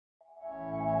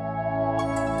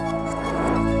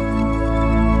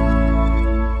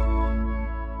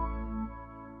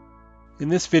In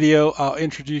this video, I'll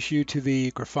introduce you to the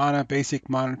Grafana Basic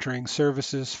Monitoring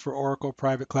Services for Oracle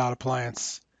Private Cloud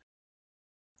Appliance.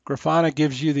 Grafana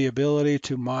gives you the ability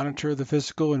to monitor the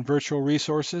physical and virtual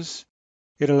resources.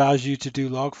 It allows you to do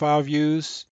log file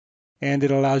views, and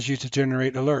it allows you to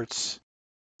generate alerts.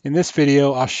 In this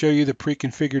video, I'll show you the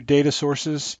pre-configured data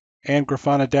sources and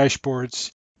Grafana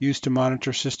dashboards used to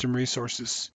monitor system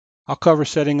resources. I'll cover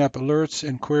setting up alerts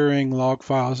and querying log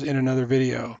files in another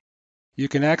video. You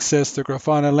can access the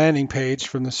Grafana landing page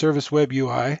from the Service Web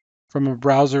UI. From a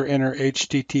browser, enter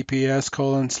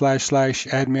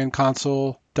https://admin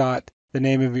console. The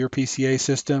name of your PCA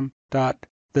system. The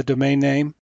domain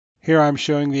name. Here I'm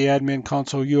showing the admin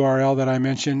console URL that I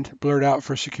mentioned, blurred out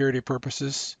for security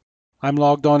purposes. I'm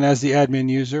logged on as the admin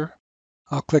user.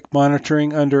 I'll click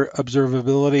Monitoring under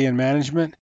Observability and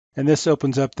Management, and this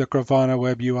opens up the Grafana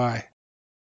Web UI.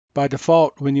 By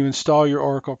default, when you install your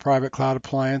Oracle Private Cloud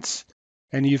Appliance,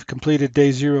 and you've completed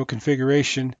day 0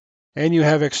 configuration, and you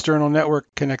have external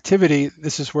network connectivity,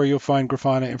 this is where you'll find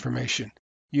Grafana information.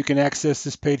 You can access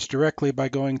this page directly by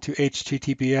going to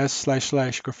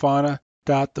https://grafana.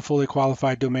 The fully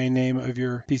qualified domain name of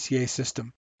your PCA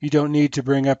system. You don't need to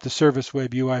bring up the Service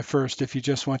Web UI first if you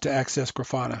just want to access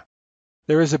Grafana.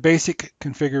 There is a basic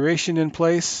configuration in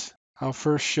place. I'll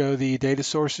first show the data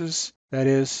sources, that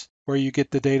is, where you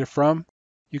get the data from.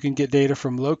 You can get data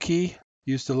from Loki.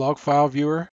 Use the log file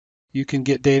viewer. You can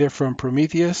get data from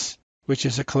Prometheus, which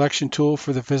is a collection tool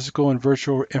for the physical and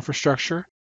virtual infrastructure.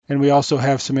 And we also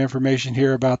have some information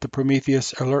here about the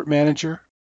Prometheus Alert Manager.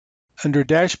 Under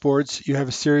Dashboards, you have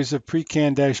a series of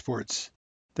pre-canned dashboards.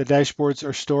 The dashboards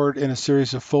are stored in a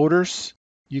series of folders.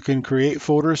 You can create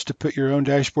folders to put your own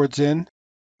dashboards in,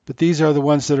 but these are the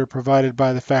ones that are provided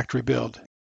by the factory build.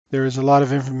 There is a lot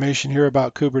of information here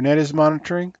about Kubernetes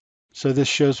monitoring. So this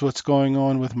shows what's going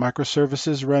on with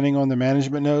microservices running on the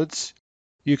management nodes.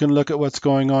 You can look at what's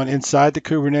going on inside the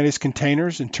Kubernetes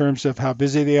containers in terms of how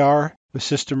busy they are with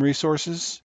system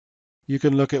resources. You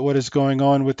can look at what is going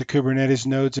on with the Kubernetes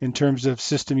nodes in terms of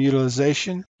system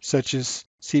utilization, such as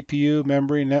CPU,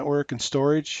 memory, network, and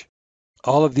storage.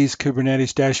 All of these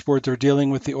Kubernetes dashboards are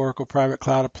dealing with the Oracle Private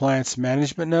Cloud Appliance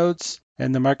management nodes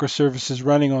and the microservices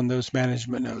running on those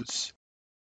management nodes.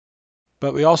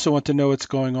 But we also want to know what's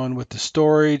going on with the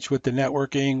storage, with the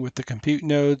networking, with the compute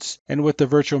nodes, and with the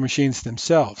virtual machines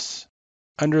themselves.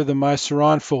 Under the My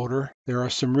Saran folder, there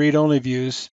are some read-only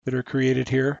views that are created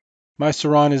here. My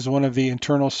Saran is one of the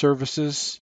internal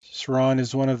services. Saran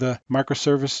is one of the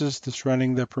microservices that's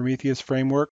running the Prometheus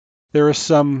framework. There is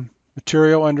some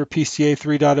material under PCA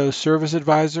 3.0 Service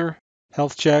Advisor,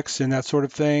 health checks, and that sort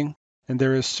of thing. And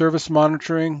there is service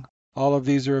monitoring. All of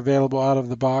these are available out of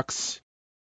the box.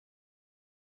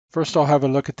 First, I'll have a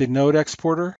look at the node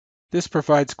exporter. This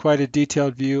provides quite a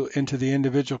detailed view into the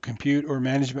individual compute or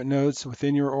management nodes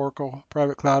within your Oracle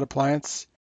Private Cloud Appliance.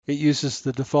 It uses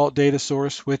the default data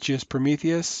source, which is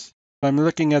Prometheus. I'm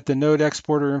looking at the node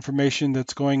exporter information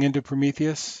that's going into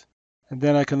Prometheus, and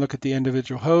then I can look at the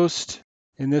individual host.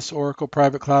 In this Oracle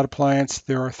Private Cloud Appliance,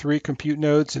 there are 3 compute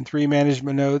nodes and 3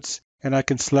 management nodes, and I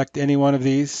can select any one of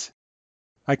these.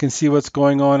 I can see what's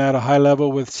going on at a high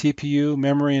level with CPU,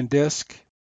 memory, and disk.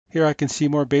 Here I can see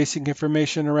more basic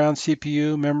information around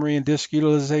CPU, memory, and disk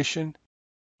utilization.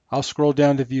 I'll scroll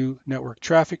down to view network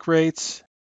traffic rates.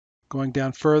 Going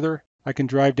down further, I can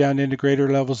drive down into greater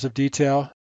levels of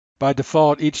detail. By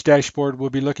default, each dashboard will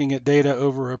be looking at data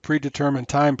over a predetermined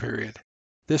time period.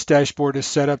 This dashboard is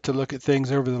set up to look at things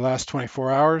over the last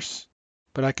 24 hours,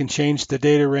 but I can change the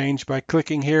data range by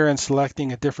clicking here and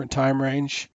selecting a different time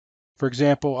range. For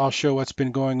example, I'll show what's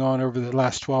been going on over the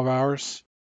last 12 hours.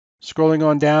 Scrolling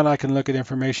on down, I can look at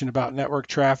information about network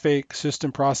traffic,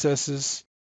 system processes,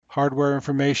 hardware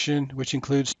information, which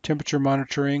includes temperature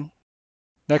monitoring.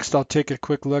 Next, I'll take a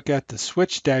quick look at the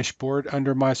switch dashboard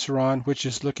under My Saran, which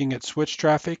is looking at switch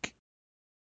traffic.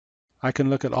 I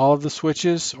can look at all of the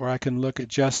switches, or I can look at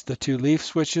just the 2 leaf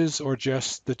switches or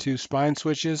just the 2 spine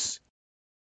switches.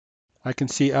 I can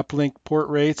see uplink port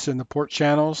rates and the port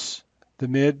channels, the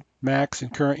mid, max,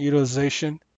 and current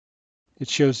utilization. It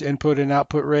shows input and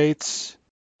output rates.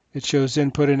 It shows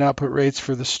input and output rates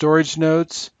for the storage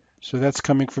nodes. So that's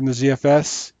coming from the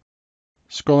ZFS.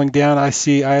 Scrolling down, I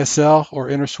see ISL or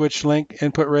inter-switch link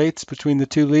input rates between the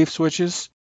 2 leaf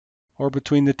switches or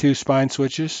between the 2 spine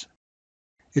switches.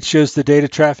 It shows the data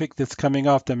traffic that's coming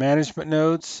off the management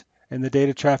nodes and the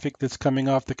data traffic that's coming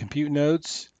off the compute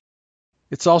nodes.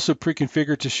 It's also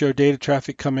pre-configured to show data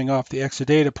traffic coming off the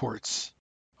Exadata ports.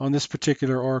 On this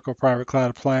particular Oracle Private Cloud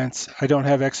Appliance, I don't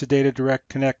have Exadata Direct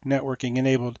Connect networking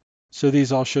enabled, so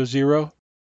these all show 0.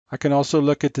 I can also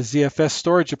look at the ZFS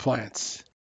storage appliance.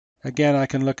 Again, I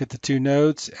can look at the two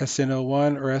nodes,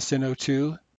 SN01 or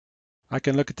SN02. I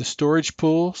can look at the storage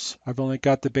pools. I've only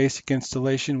got the basic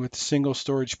installation with a single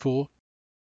storage pool.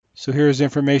 So here's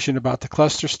information about the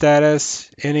cluster status,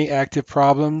 any active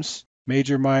problems,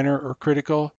 major, minor, or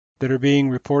critical, that are being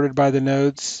reported by the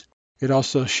nodes. It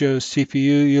also shows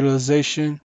CPU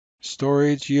utilization,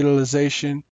 storage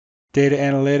utilization, data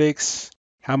analytics,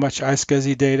 how much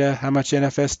iSCSI data, how much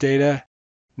NFS data,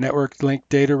 network link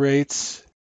data rates.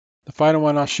 The final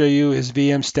one I'll show you is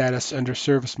VM status under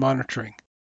service monitoring.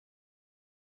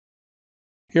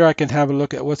 Here I can have a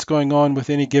look at what's going on with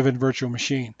any given virtual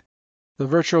machine. The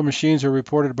virtual machines are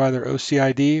reported by their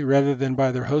OCID rather than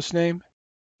by their host name.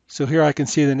 So here I can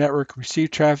see the network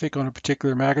received traffic on a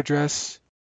particular MAC address.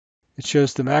 It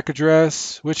shows the MAC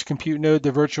address, which compute node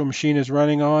the virtual machine is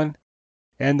running on,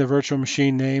 and the virtual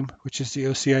machine name, which is the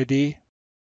OCID.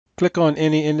 Click on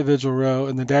any individual row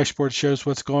and the dashboard shows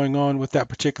what's going on with that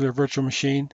particular virtual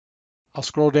machine. I'll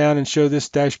scroll down and show this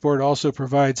dashboard also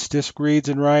provides disk reads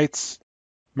and writes,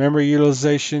 memory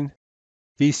utilization,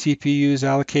 vCPUs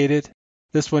allocated.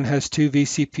 This one has 2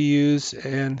 vCPUs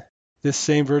and this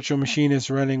same virtual machine is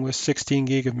running with 16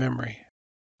 gig of memory.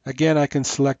 Again, I can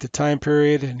select the time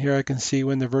period and here I can see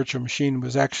when the virtual machine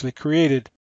was actually created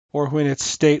or when its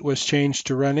state was changed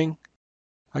to running.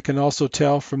 I can also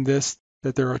tell from this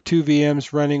that there are 2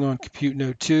 VMs running on Compute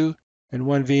Node 2 and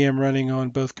 1 VM running on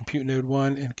both Compute Node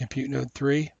 1 and Compute Node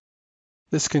 3.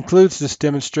 This concludes this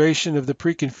demonstration of the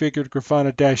pre-configured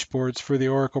Grafana dashboards for the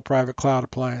Oracle Private Cloud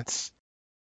Appliance.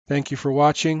 Thank you for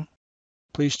watching.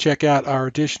 Please check out our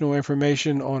additional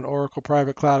information on Oracle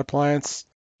Private Cloud Appliance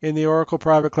in the Oracle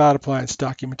Private Cloud Appliance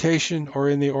documentation or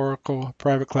in the Oracle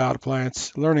Private Cloud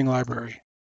Appliance Learning Library.